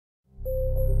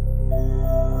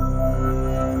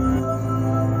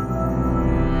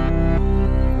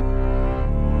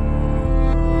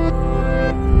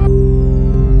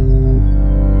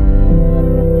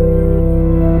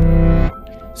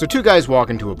So two guys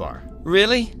walk into a bar.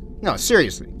 Really? No,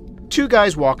 seriously. Two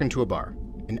guys walk into a bar,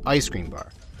 an ice cream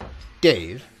bar.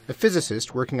 Dave, a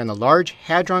physicist working on the Large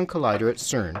Hadron Collider at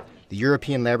CERN, the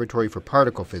European Laboratory for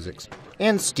Particle Physics,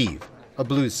 and Steve, a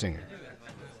blues singer.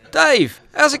 Dave,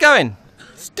 how's it going?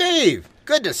 Steve,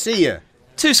 good to see you.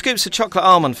 2 scoops of chocolate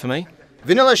almond for me.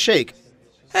 Vanilla shake.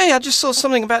 Hey, I just saw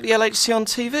something about the LHC on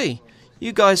TV.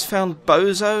 You guys found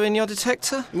bozo in your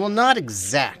detector? Well, not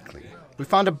exactly. We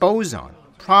found a boson,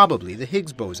 probably the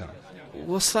Higgs boson.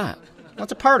 What's that?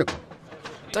 What's a particle?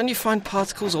 Don't you find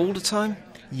particles all the time?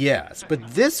 Yes,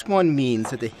 but this one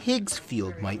means that the Higgs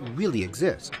field might really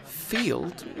exist.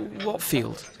 Field? What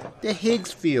field? The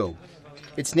Higgs field.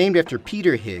 It's named after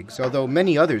Peter Higgs, although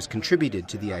many others contributed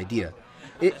to the idea.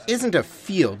 It isn't a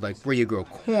field like where you grow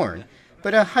corn,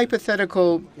 but a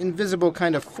hypothetical, invisible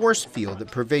kind of force field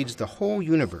that pervades the whole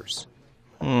universe.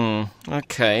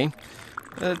 Okay.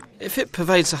 If it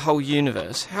pervades the whole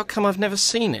universe, how come I've never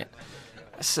seen it?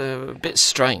 That's a bit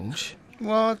strange.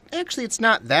 Well, actually, it's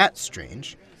not that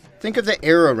strange. Think of the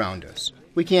air around us.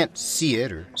 We can't see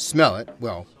it or smell it.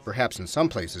 Well, perhaps in some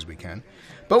places we can.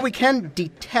 But we can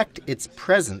detect its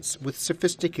presence with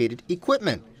sophisticated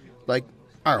equipment, like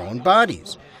our own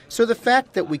bodies. So the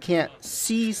fact that we can't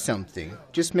see something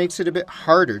just makes it a bit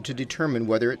harder to determine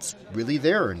whether it's really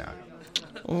there or not.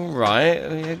 All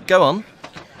right, go on.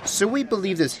 So we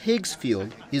believe this Higgs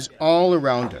field is all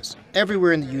around us,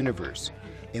 everywhere in the universe.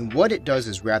 And what it does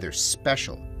is rather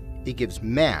special. It gives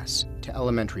mass to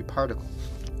elementary particles.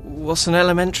 What's an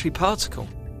elementary particle?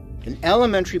 An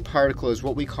elementary particle is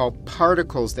what we call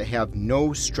particles that have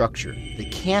no structure. They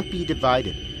can't be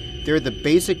divided. They're the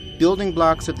basic building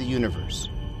blocks of the universe.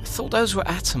 I thought those were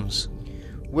atoms.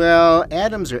 Well,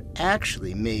 atoms are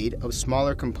actually made of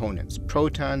smaller components,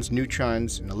 protons,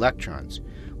 neutrons, and electrons.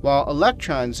 While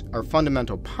electrons are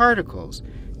fundamental particles,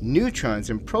 neutrons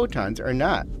and protons are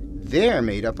not. They're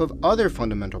made up of other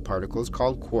fundamental particles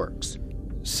called quarks.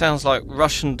 Sounds like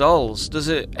Russian dolls. Does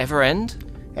it ever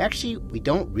end? Actually, we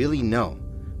don't really know,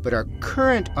 but our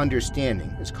current understanding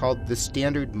is called the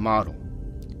Standard Model.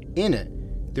 In it,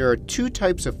 there are 2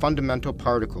 types of fundamental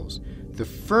particles, the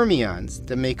fermions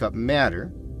that make up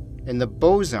matter, and the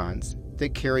bosons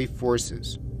that carry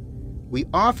forces. We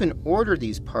often order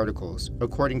these particles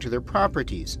according to their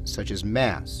properties, such as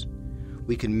mass.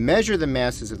 We can measure the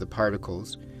masses of the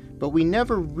particles, but we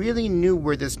never really knew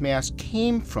where this mass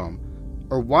came from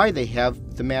or why they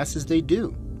have the masses they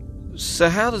do. So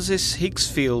how does this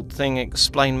Higgs field thing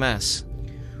explain mass?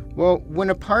 Well,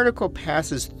 when a particle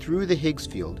passes through the Higgs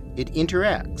field, it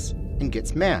interacts and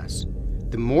gets mass.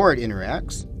 The more it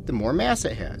interacts, the more mass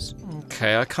it has.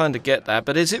 Okay, I kind of get that,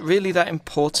 but is it really that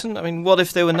important? I mean, what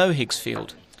if there were no Higgs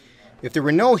field? If there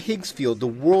were no Higgs field, the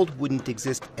world wouldn't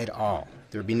exist at all.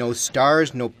 There would be no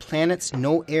stars, no planets,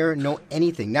 no air, no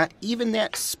anything. Not even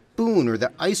that spoon or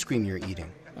the ice cream you're eating.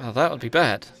 Oh, that would be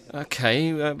bad.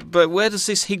 Okay, but where does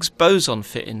this Higgs boson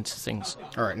fit into things?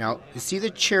 All right, now, you see the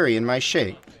cherry in my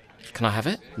shake? Can I have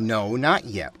it? No, not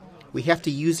yet. We have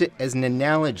to use it as an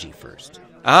analogy first.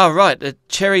 Ah, right, the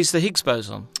cherry's the Higgs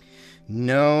boson.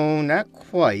 No, not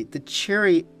quite. The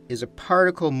cherry is a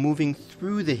particle moving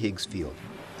through the Higgs field,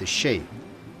 the shake.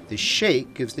 The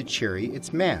shake gives the cherry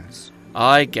its mass.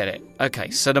 I get it. Okay,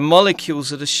 so the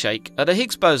molecules of the shake are the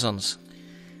Higgs bosons.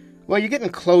 Well, you're getting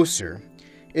closer.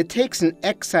 It takes an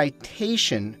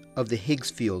excitation of the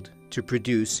Higgs field to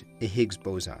produce a Higgs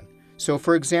boson. So,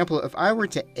 for example, if I were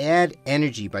to add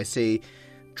energy by, say,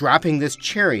 dropping this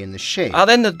cherry in the shake...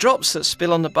 then the drops that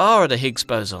spill on the bar are the Higgs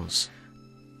bosons.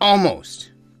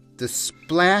 Almost. The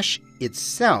splash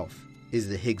itself is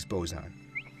the Higgs boson.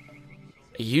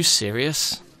 Are you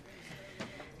serious?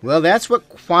 Well, that's what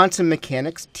quantum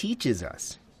mechanics teaches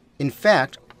us. In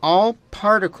fact, all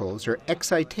particles are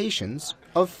excitations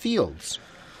of fields.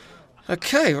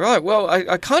 Okay, right. Well,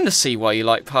 I kind of see why you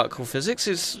like particle physics.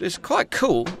 It's quite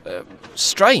cool.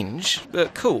 Strange,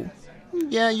 but cool.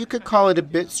 Yeah, you could call it a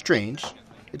bit strange.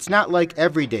 It's not like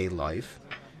everyday life.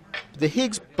 The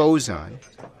Higgs boson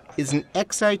is an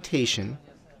excitation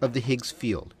of the Higgs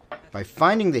field. By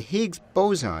finding the Higgs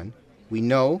boson, we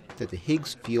know that the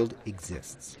Higgs field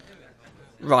exists.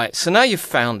 Right, so now you've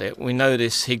found it, we know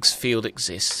this Higgs field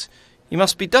exists. You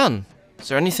must be done. Is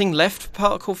there anything left for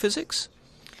particle physics?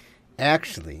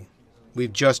 Actually,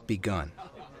 we've just begun.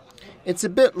 It's a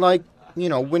bit like,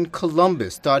 when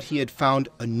Columbus thought he had found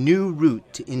a new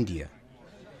route to India.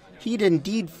 He'd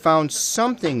indeed found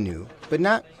something new, but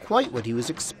not quite what he was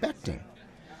expecting.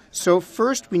 So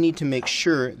first we need to make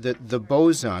sure that the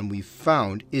boson we've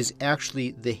found is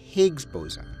actually the Higgs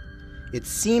boson. It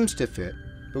seems to fit,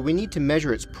 but we need to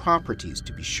measure its properties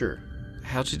to be sure.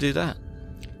 How'd you do that?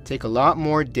 take a lot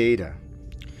more data.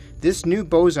 This new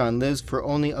boson lives for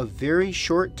only a very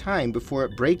short time before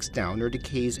it breaks down or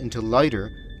decays into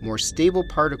lighter, more stable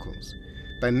particles.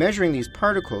 By measuring these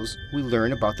particles, we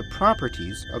learn about the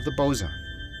properties of the boson.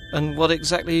 And what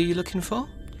exactly are you looking for?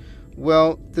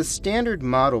 Well, the standard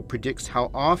model predicts how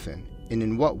often and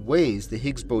in what ways the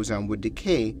Higgs boson would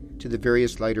decay to the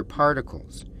various lighter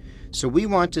particles. So we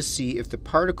want to see if the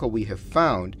particle we have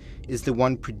found is the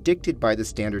one predicted by the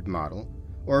standard model,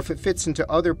 or if it fits into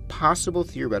other possible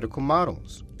theoretical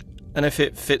models. And if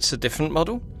it fits a different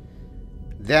model?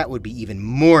 That would be even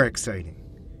more exciting.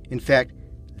 In fact,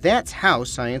 that's how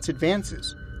science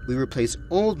advances. We replace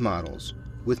old models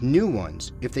with new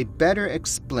ones if they better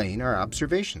explain our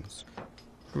observations.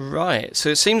 Right, so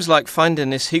it seems like finding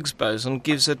this Higgs boson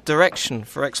gives a direction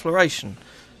for exploration.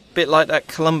 A bit like that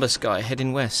Columbus guy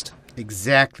heading west.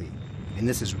 Exactly. And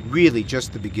this is really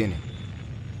just the beginning.